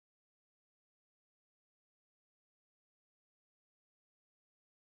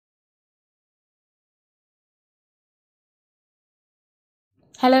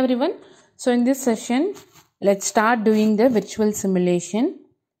Hello everyone. So in this session, let's start doing the virtual simulation.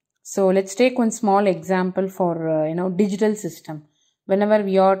 So let's take one small example for digital system. Whenever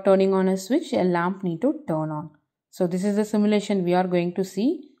we are turning on a switch, a lamp need to turn on. So this is the simulation we are going to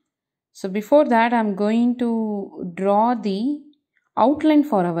see. So before that, I'm going to draw the outline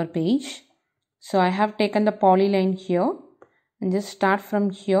for our page. So I have taken the polyline here and just start from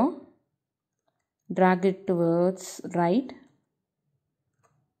here, drag it towards right,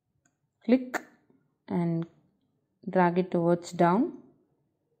 click and drag it towards down,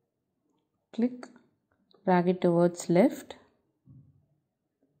 click, drag it towards left,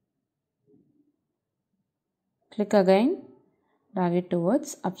 click again, drag it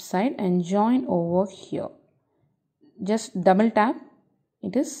towards upside and join over here. Just double tap,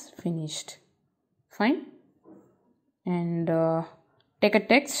 it is finished. Fine. And take a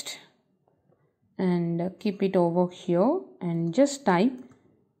text and keep it over here and just type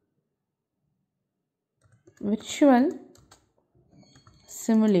virtual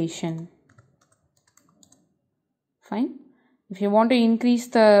simulation. Fine. If you want to increase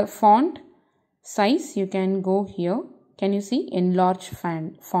the font size, you can go here. Can you see? Enlarge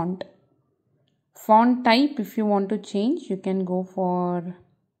font. Font type, if you want to change, you can go for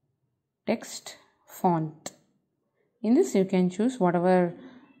text font. In this, you can choose whatever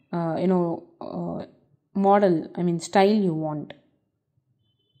style you want.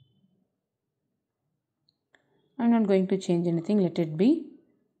 I'm not going to change anything, let it be.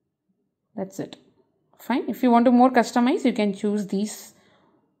 That's it. Fine. If you want to more customize, you can choose these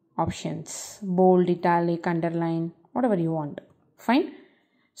options. Bold, italic, underline, whatever you want. Fine.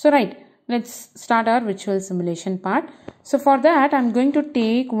 So right, let's start our virtual simulation part. So for that, I'm going to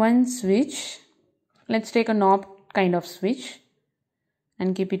take one switch. Let's take a knob kind of switch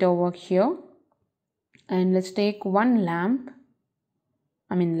and keep it over here. And let's take one light.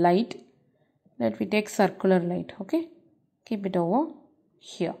 Let me take circular light, okay? Keep it over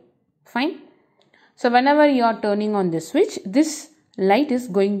here. Fine. So whenever you are turning on this switch, this light is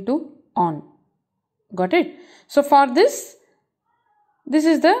going to on. Got it? So for this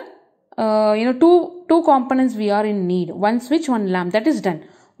is the two components we are in need. One switch, one lamp. That is done.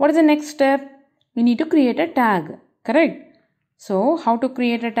 What is the next step? We need to create a tag. Correct? So how to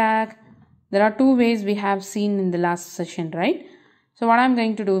create a tag? There are two ways we have seen in the last session, right? So what I'm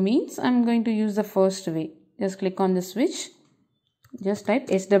going to do means I'm going to use the first way. Just click on the switch. Just type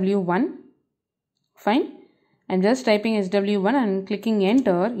SW1. Fine. I'm just typing SW1 and clicking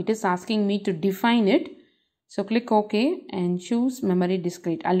enter. It is asking me to define it. So click OK and choose memory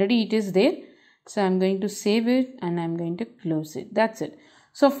discrete. Already it is there. So I'm going to save it and I'm going to close it. That's it.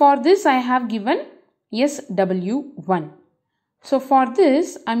 So for this I have given SW1. So for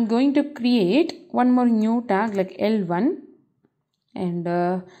this I'm going to create one more new tag like L1. And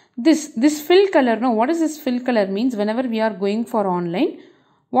this fill color, no, what is this fill color means? Whenever we are going for online,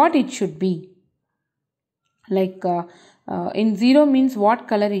 what it should be. Like in 0 means what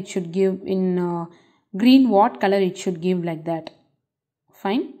color it should give, in green what color it should give, like that.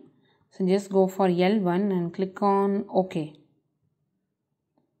 Fine. So just go for L1 and click on OK.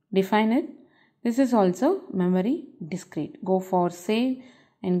 Define it. This is also memory discrete. Go for save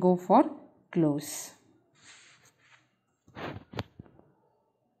and go for close.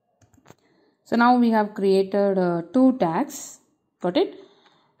 So now we have created two tags. Got it?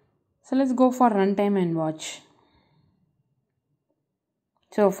 So let's go for runtime and watch.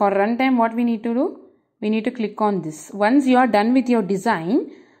 So for runtime, what we need to do? We need to click on this. Once you are done with your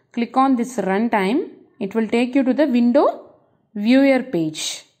design, click on this runtime. It will take you to the window viewer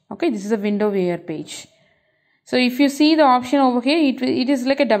page. Okay, this is a window viewer page. So if you see the option over here, it is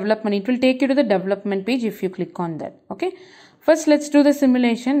like a development. It will take you to the development page if you click on that. Okay. First, let's do the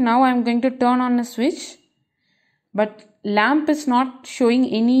simulation. Now I'm going to turn on a switch. But lamp is not showing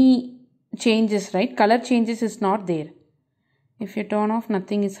any changes, right? Color changes is not there. If you turn off,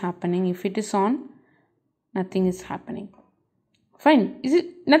 nothing is happening. If it is on, nothing is happening. Fine.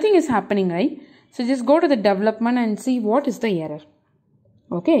 Nothing is happening, right? So just go to the development and see what is the error.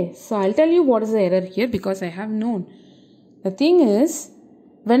 Okay. So I'll tell you what is the error here because I have known. The thing is,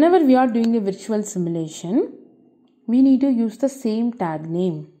 whenever we are doing a virtual simulation, we need to use the same tag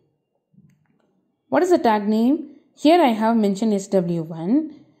name. What is the tag name? Here I have mentioned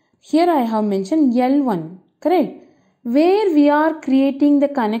SW1. Here I have mentioned L1. Correct? Where we are creating the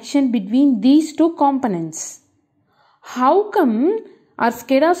connection between these two components. How come our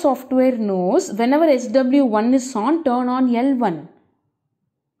SCADA software knows whenever SW1 is on, turn on L1?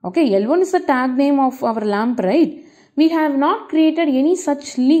 Okay, L1 is the tag name of our lamp, right? We have not created any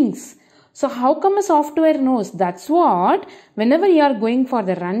such links. So how come a software knows? That's what, whenever you are going for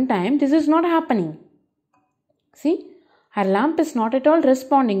the runtime, this is not happening. See, our lamp is not at all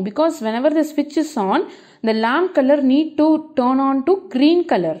responding because whenever the switch is on, the lamp color need to turn on to green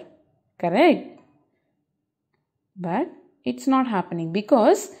color. Correct? But it's not happening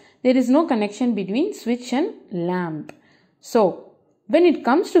because there is no connection between switch and lamp. So, when it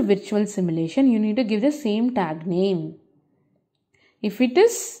comes to virtual simulation, you need to give the same tag name. If it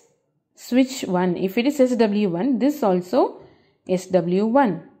is switch 1, if it is SW1, this also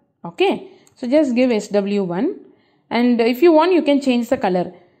SW1. Okay, so just give SW1, and if you want, you can change the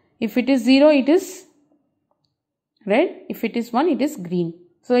color. If it is 0, it is red. If it is 1, it is green.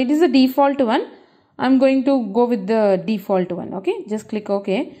 So it is the default one. I'm going to go with the default one. Okay, just click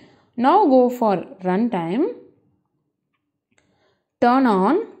OK. Now go for runtime. Turn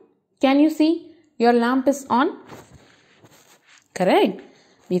on. Can you see your lamp is on? Correct,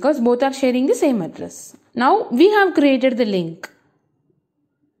 because both are sharing the same address. Now we have created the link.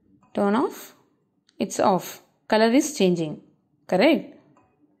 Turn off. It's off. Color is changing. Correct.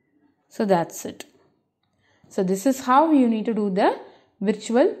 So that's it. So this is how you need to do the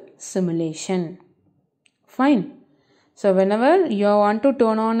virtual simulation. Fine. So whenever you want to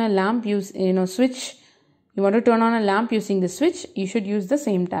turn on a lamp, switch, you want to turn on a lamp using the switch, you should use the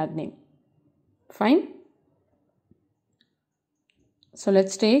same tag name. Fine. So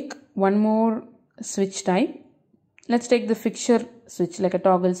let's take one more switch type. Let's take the fixture switch, like a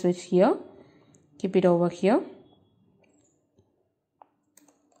toggle switch here. Keep it over here.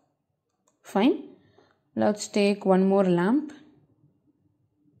 Fine. Let's take one more lamp.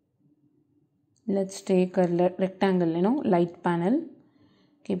 Let's take a rectangle, light panel.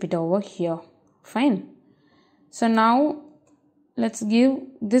 Keep it over here. Fine. So now let's give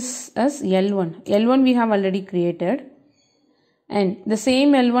this as L1. L1 we have already created. And the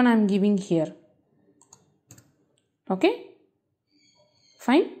same L1 I'm giving here. Okay.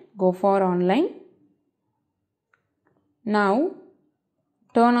 Fine. Go for online. Now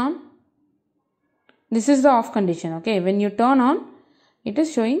turn on. This is the off condition. Okay. When you turn on, it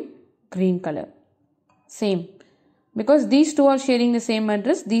is showing green color. Same. Because these two are sharing the same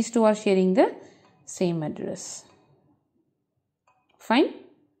address. These two are sharing the same address. Fine.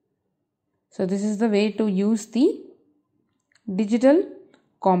 So this is the way to use the digital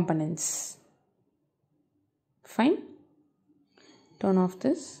components. Fine. Turn off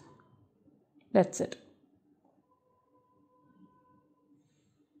this. That's it.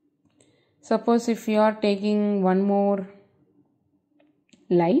 Suppose if you are taking one more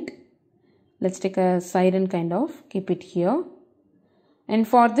light, let's take a siren kind of, keep it here. And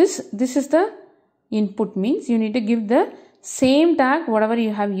for this is the input, means you need to give the same tag whatever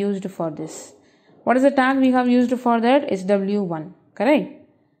you have used for this. What is the tag we have used for that? SW1. Correct?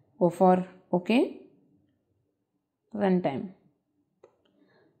 Go for OK. Runtime.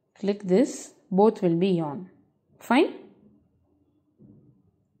 Click this. Both will be on. Fine?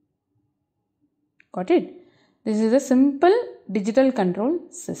 Got it? This is a simple digital control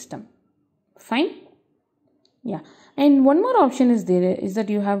system. Fine? Yeah. And one more option is there, is that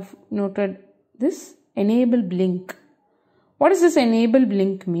you have noted this enable blink. What does this enable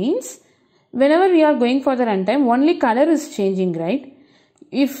blink means? Whenever we are going for the runtime, only color is changing, right?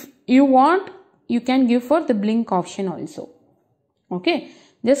 If you want, you can give for the blink option also. Okay.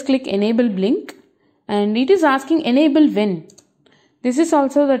 Just click enable blink and it is asking enable when. This is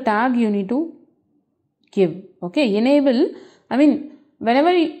also the tag you need to give. Okay. Enable,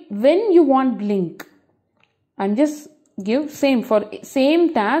 when you want blink, and just give same for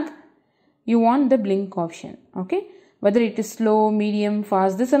same tag, you want the blink option. Okay. Whether it is slow, medium,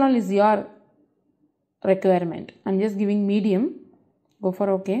 fast, this and all is your requirement. I'm just giving medium. Go for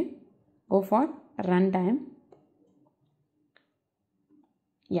OK. Go for runtime.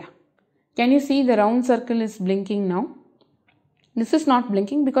 Yeah. Can you see the round circle is blinking now? This is not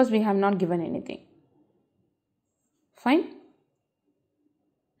blinking because we have not given anything. Fine.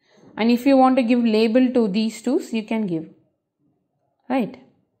 And if you want to give label to these two, you can give. Right.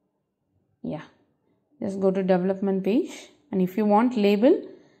 Yeah. Just go to development page. And if you want label,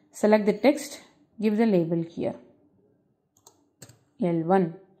 select the text. Give the label here.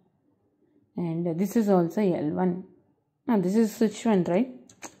 L1. And this is also L1. Now this is switch 1, right?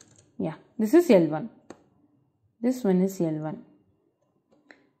 Yeah. This is L1. This one is L1.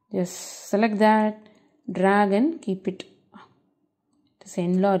 Just select that. Drag and keep it. It is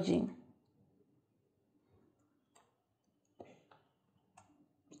enlarging.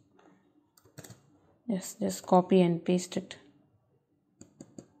 Yes, just copy and paste it.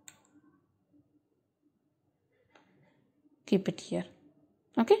 Keep it here.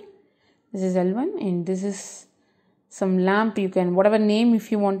 Okay. This is L1 and this is some lamp. You can, whatever name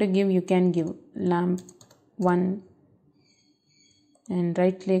if you want to give, you can give lamp 1 and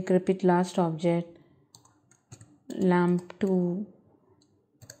right click, repeat last object, lamp 2.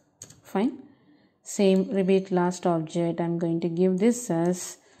 Fine. Same, repeat last object. I'm going to give this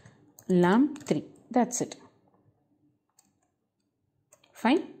as lamp 3. That's it.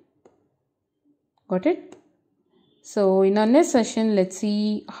 Fine. Got it? So in our next session, let's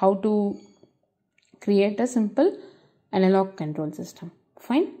see how to create a simple analog control system.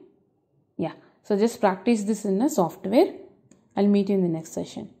 Fine? Yeah. So just practice this in a software. I'll meet you in the next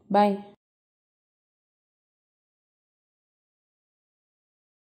session. Bye.